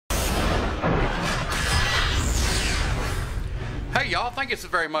y'all. Thank you so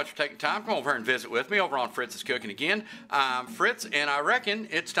very much for taking time. Come over here and visit with me over on Fritz's Cooking Again. I'm Fritz, and I reckon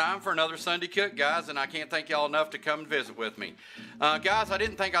it's time for another Sunday cook, guys, and I can't thank y'all enough to come and visit with me. Guys, I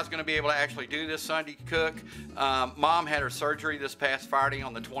didn't think I was going to be able to actually do this Sunday cook. Mom had her surgery this past Friday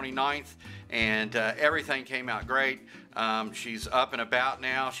on the 29th, and everything came out great. She's up and about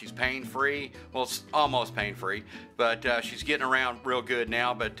now. She's pain-free. Well, it's almost pain-free, but she's getting around real good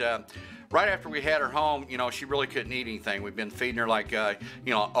now. But right after we had her home, you know, she really couldn't eat anything. We've been feeding her like, you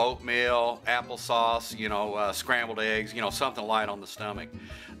know, oatmeal, applesauce, you know, scrambled eggs, you know, something light on the stomach.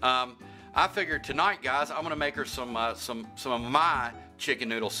 I figured tonight, guys, I'm going to make her some of my chicken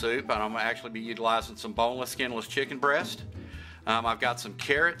noodle soup, and I'm going to actually be utilizing some boneless, skinless chicken breast. I've got some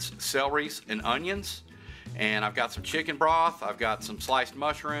carrots, celeries, and onions. And I've got some chicken broth, I've got some sliced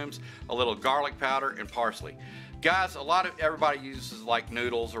mushrooms, a little garlic powder, and parsley. Guys, everybody uses like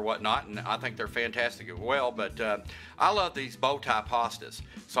noodles or whatnot, and I think they're fantastic as well, but I love these bow tie pastas,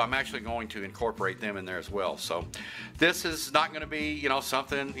 so I'm actually going to incorporate them in there as well. So this is not going to be, you know,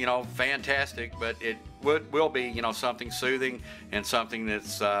 something, you know, fantastic, but it will be, you know, something soothing and something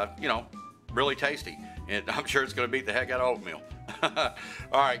that's, you know, really tasty. And I'm sure it's going to beat the heck out of oatmeal.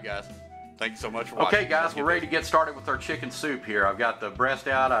 All right, guys. Thanks so much for watching. Okay, guys, we're ready to get started with our chicken soup here. I've got the breast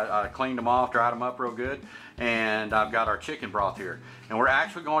out. I cleaned them off, dried them up real good, and I've got our chicken broth here. And we're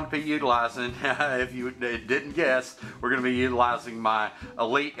actually going to be utilizing, if you didn't guess, we're going to be utilizing my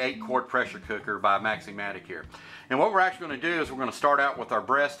Elite 8-quart pressure cooker by Maximatic here. And what we're actually going to do is we're going to start out with our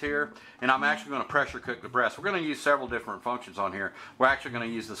breast here, and I'm actually going to pressure cook the breast. We're going to use several different functions on here. We're actually going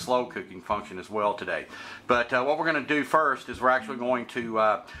to use the slow cooking function as well today. But what we're going to do first is we're actually going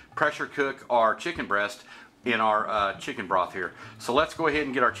to pressure cook our chicken breast in our chicken broth here. So let's go ahead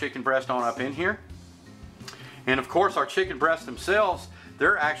and get our chicken breast on up in here. And of course, our chicken breasts themselves,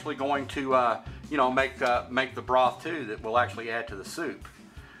 they're actually going to, you know, make the broth too that we'll actually add to the soup.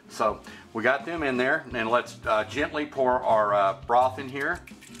 So we got them in there, and let's gently pour our broth in here.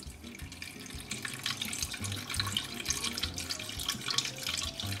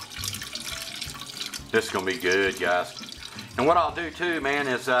 This is going to be good, guys. And what I'll do too, man,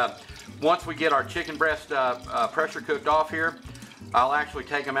 is once we get our chicken breast pressure cooked off here, I'll actually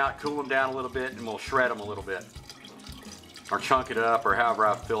take them out, cool them down a little bit, and we'll shred them a little bit. Or chunk it up, or however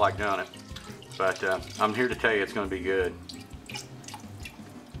I feel like doing it. But I'm here to tell you it's going to be good.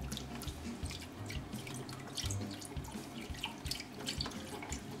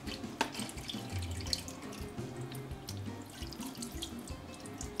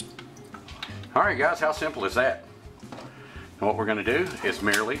 Alright guys, how simple is that? And what we're going to do is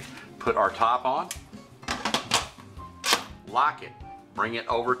merely put our top on, lock it, bring it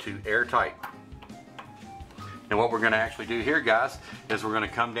over to airtight. And what we're going to actually do here, guys, is we're going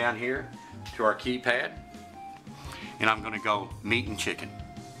to come down here to our keypad, and I'm going to go meat and chicken.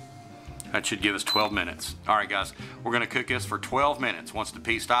 That should give us 12 minutes. Alright guys, we're going to cook this for 12 minutes. Once the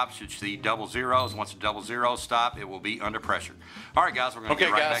P stops, you should see double zeros. Once the double zeros stop, it will be under pressure. Alright guys, we're going to get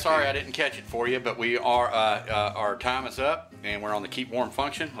right back. Okay guys, sorry I didn't catch it for you, but we are, our time is up, and we're on the keep warm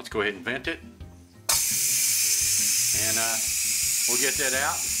function. Let's go ahead and vent it. And we'll get that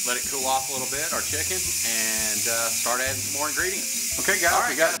out, let it cool off a little bit, our chicken, and start adding some more ingredients. Okay guys,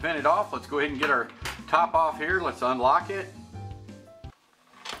 we got it vented off. Let's go ahead and get our top off here. Let's unlock it.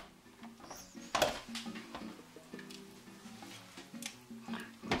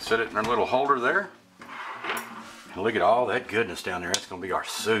 Set it in our little holder there. And look at all that goodness down there. That's going to be our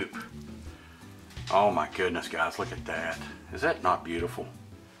soup. Oh my goodness, guys, look at that. Is that not beautiful?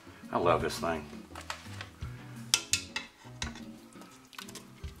 I love this thing.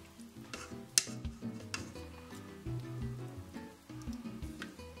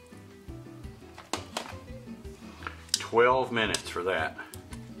 "12 minutes for that."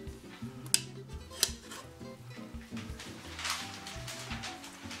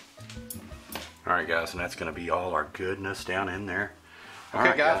 Alright guys, and that's going to be all our goodness down in there.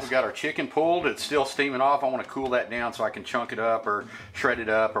 Okay guys, we got our chicken pulled. It's still steaming off. I want to cool that down so I can chunk it up or shred it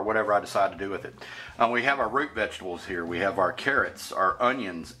up or whatever I decide to do with it. We have our root vegetables here. We have our carrots, our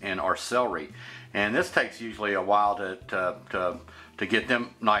onions, and our celery. And this takes usually a while to get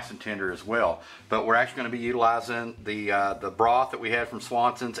them nice and tender as well. But we're actually going to be utilizing the broth that we had from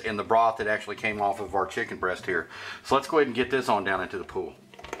Swanson's and the broth that actually came off of our chicken breast here. So let's go ahead and get this on down into the pool.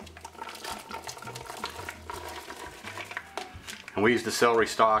 And we use the celery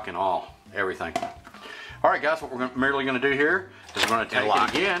stalk and all, everything. Alright guys, what we're merely going to do here is we're going to take it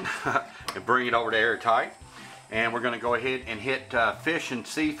again and bring it over to airtight. And we're going to go ahead and hit fish and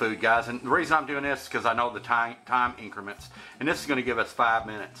seafood, guys. And the reason I'm doing this is because I know the time increments. And this is going to give us 5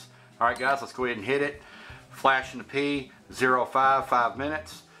 minutes. Alright guys, let's go ahead and hit it. flashing the P, 05, 5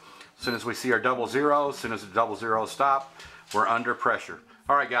 minutes. As soon as we see our double zeros, as soon as the double zeros stop, we're under pressure.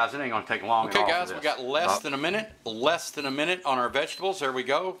 All right, guys, it ain't gonna take long at all. Okay, guys, we got less than a minute on our vegetables. There we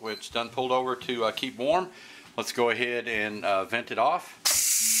go. It's done pulled over to keep warm. Let's go ahead and vent it off.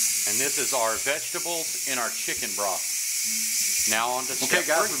 And this is our vegetables in our chicken broth. Now on to step 3.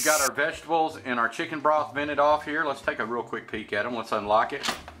 Guys, we've got our vegetables and our chicken broth vented off here. Let's take a real quick peek at them. Let's unlock it.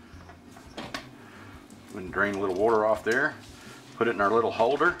 And drain a little water off there. Put it in our little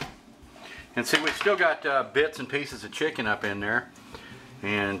holder. And see, we've still got bits and pieces of chicken up in there.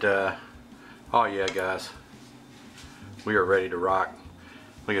 And, oh yeah, guys, we are ready to rock.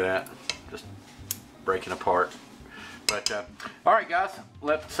 Look at that, just breaking apart. But, all right, guys,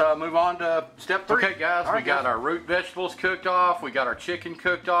 let's move on to step 3. Okay, guys, we got our root vegetables cooked off. We got our chicken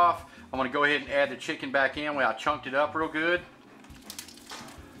cooked off. I'm going to go ahead and add the chicken back in. I chunked it up real good.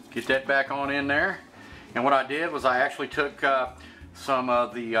 Get that back on in there. And what I did was I actually took some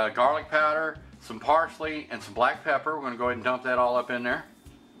of the garlic powder, some parsley, and some black pepper. We're going to go ahead and dump that all up in there.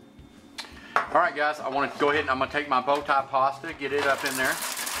 All right, guys, I want to go ahead and I'm going to take my bowtie pasta, get it up in there.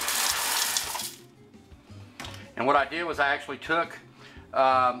 And what I did was I actually took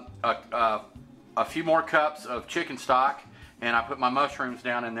a few more cups of chicken stock, and I put my mushrooms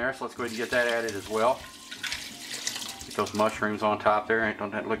down in there. So let's go ahead and get that added as well. Get those mushrooms on top there.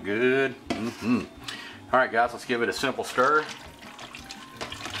 Don't that look good? Mm-hmm. All right, guys, let's give it a simple stir.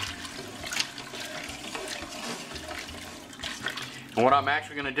 And what I'm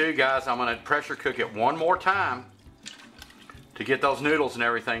actually going to do, guys, I'm going to pressure cook it one more time to get those noodles and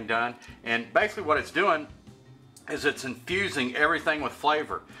everything done. And basically what it's doing is it's infusing everything with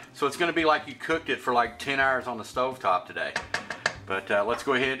flavor. So it's going to be like you cooked it for like 10 hours on the stovetop today. But let's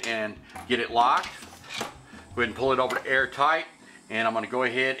go ahead and get it locked. Go ahead and pull it over to airtight. And I'm going to go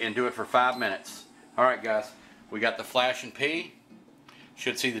ahead and do it for 5 minutes. All right, guys, we got the flashing P.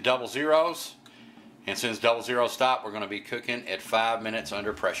 Should see the double zeros. And since double zeros stop, we're going to be cooking at 5 minutes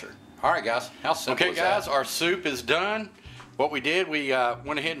under pressure. All right, guys, how simple is that? Okay, guys, our soup is done. What we did, we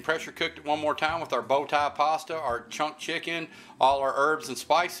went ahead and pressure cooked it one more time with our bowtie pasta, our chunk chicken, all our herbs and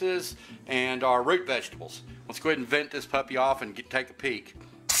spices, and our root vegetables. Let's go ahead and vent this puppy off and take a peek.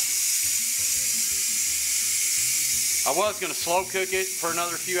 I was going to slow cook it for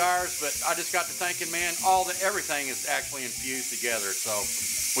another few hours, but I just got to thinking, man, everything is actually infused together. So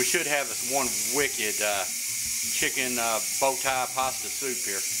we should have this one wicked chicken bowtie pasta soup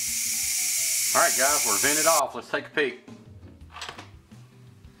here. All right, guys, we're vented off. Let's take a peek.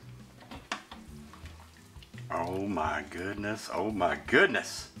 Oh my goodness, oh my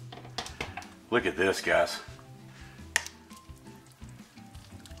goodness. Look at this, guys.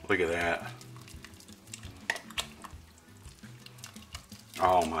 Look at that.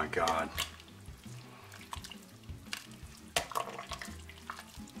 Oh my God.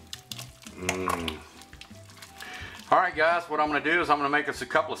 All right, guys, what I'm going to do is I'm going to make us a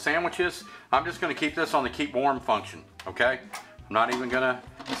couple of sandwiches. I'm just going to keep this on the keep warm function, okay? I'm not even going to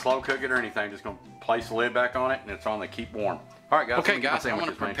slow cook it or anything. I'm just going to place the lid back on it, and it's on the keep warm. All right, guys. Okay, guys, I'm going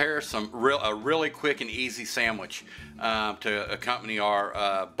to prepare a really quick and easy sandwich to accompany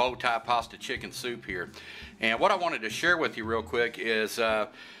our bowtie pasta chicken soup here. And what I wanted to share with you real quick is,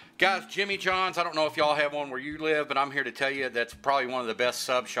 guys, Jimmy John's, I don't know if y'all have one where you live, but I'm here to tell you that's probably one of the best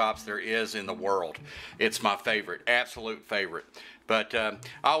sub shops there is in the world. It's my favorite, absolute favorite. But I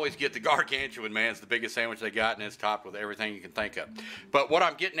always get the gargantuan, man. It's the biggest sandwich they got, and it's topped with everything you can think of. But what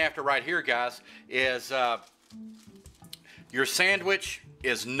I'm getting after right here, guys, is your sandwich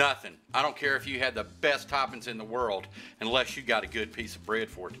is nothing. I don't care if you had the best toppings in the world unless you got a good piece of bread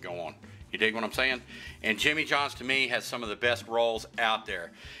for it to go on. You dig what I'm saying? And Jimmy John's, to me, has some of the best rolls out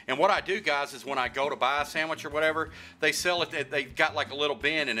there. And what I do, guys, is when I go to buy a sandwich or whatever, they sell it, they've got like a little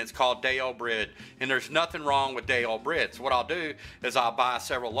bin, and it's called day-old bread. And there's nothing wrong with day-old bread. So what I'll do is I'll buy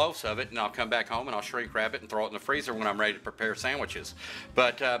several loaves of it, and I'll come back home, and I'll shrink wrap it and throw it in the freezer when I'm ready to prepare sandwiches.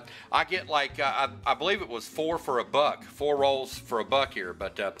 But I get like, I believe it was 4 for $1, 4 rolls for $1 here.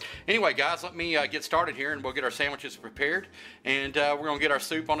 But anyway, guys, let me get started here, and we'll get our sandwiches prepared. And we're going to get our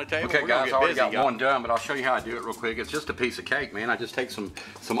soup on the table. Okay, guys, I already got one done, but I'll show you how I do it real quick. It's just a piece of cake, man. I just take some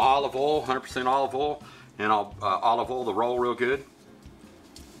olive oil, 100% olive oil, and I'll olive oil the roll real good.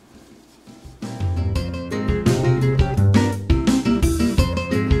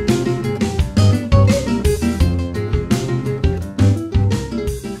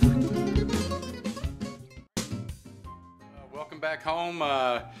 Welcome back home.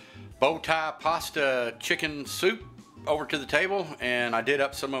 Bowtie pasta chicken soup over to the table, and I did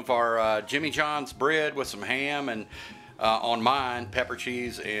up some of our Jimmy John's bread with some ham and on mine, pepper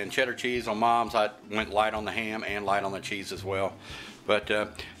cheese and cheddar cheese. On Mom's, I went light on the ham and light on the cheese as well. But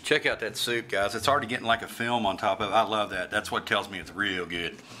check out that soup, guys. It's already getting like a film on top of it. I love that. That's what tells me it's real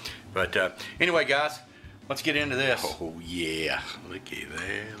good. But anyway, guys, let's get into this. Oh, yeah. Look at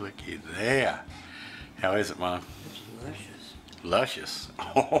that. Look at that. How is it, Mom? It's luscious. Luscious.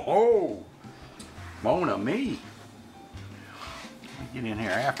 Oh, Mona me. Let me get in here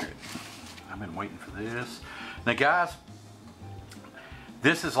after it. I've been waiting for this. Now, guys,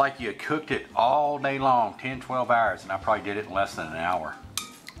 this is like you cooked it all day long, 10, 12 hours, and I probably did it in less than an hour.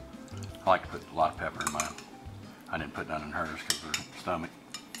 I like to put a lot of pepper in mine. I didn't put none in hers because of her stomach.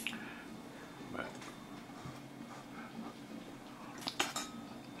 But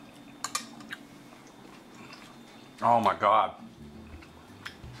oh my God.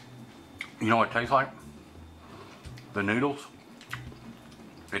 You know what it tastes like? The noodles.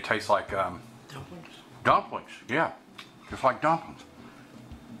 It tastes like Dumplings? dumplings, yeah. Just like dumplings.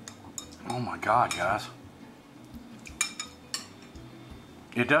 Oh my God, guys.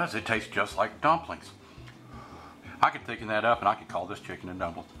 It does. It tastes just like dumplings. I could thicken that up and I could call this chicken and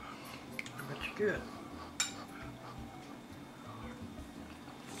dumplings. That's good.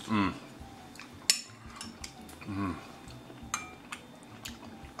 Mmm. Mmm.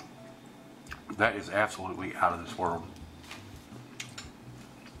 That is absolutely out of this world.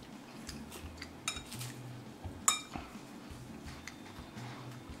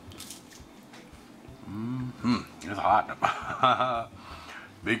 It's hot.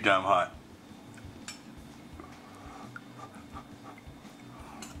 Big time hot.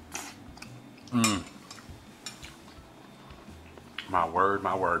 Mmm. My word,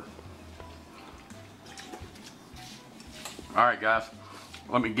 my word. All right, guys.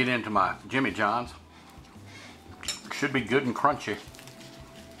 Let me get into my Jimmy John's. Should be good and crunchy.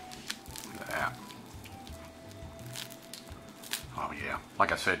 Look at that. Oh yeah.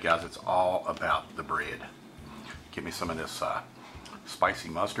 Like I said, guys, it's all about the bread. Give me some of this spicy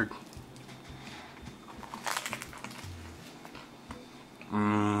mustard.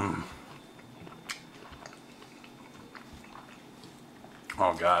 Mmm.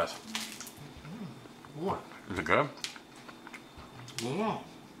 Oh, guys. What? Is it good? Yeah.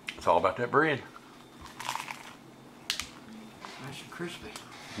 It's all about that bread. Nice and crispy.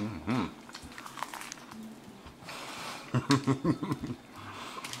 Mm-hmm.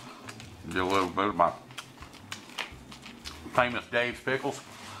 Do a little bit of my famous Dave's pickles.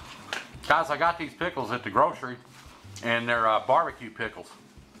 Guys, I got these pickles at the grocery, and they're barbecue pickles.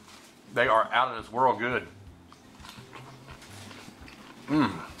 They are out of this world good.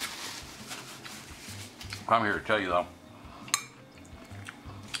 Mmm. I'm here to tell you though,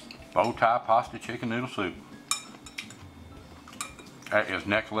 Bowtie Pasta Chicken Noodle Soup. That is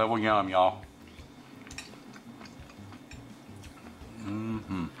next level yum, y'all.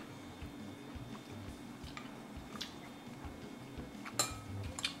 Mm-hmm.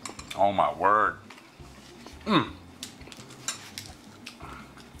 Oh my word. Mmm.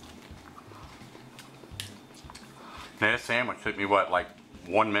 Now this sandwich took me what, like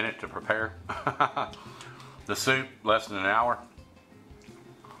 1 minute to prepare? The soup, less than an hour.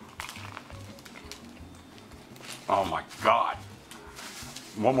 Oh my God.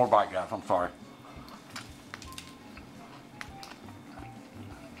 One more bite, guys, I'm sorry.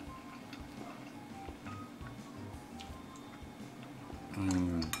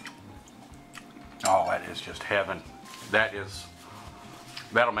 Oh, that is just heaven.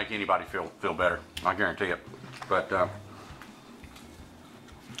 That'll make anybody feel better. I guarantee it. But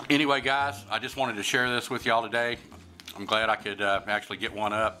anyway, guys, I just wanted to share this with y'all today. I'm glad I could actually get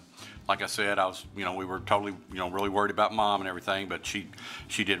one up. Like I said, we were totally, really worried about Mom and everything, but she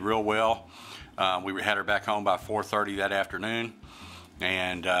did real well. We had her back home by 4:30 that afternoon,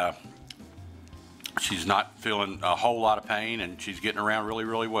 and she's not feeling a whole lot of pain, and she's getting around really,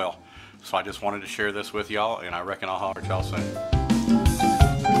 really well. So I just wanted to share this with y'all, and I reckon I'll holler at y'all soon.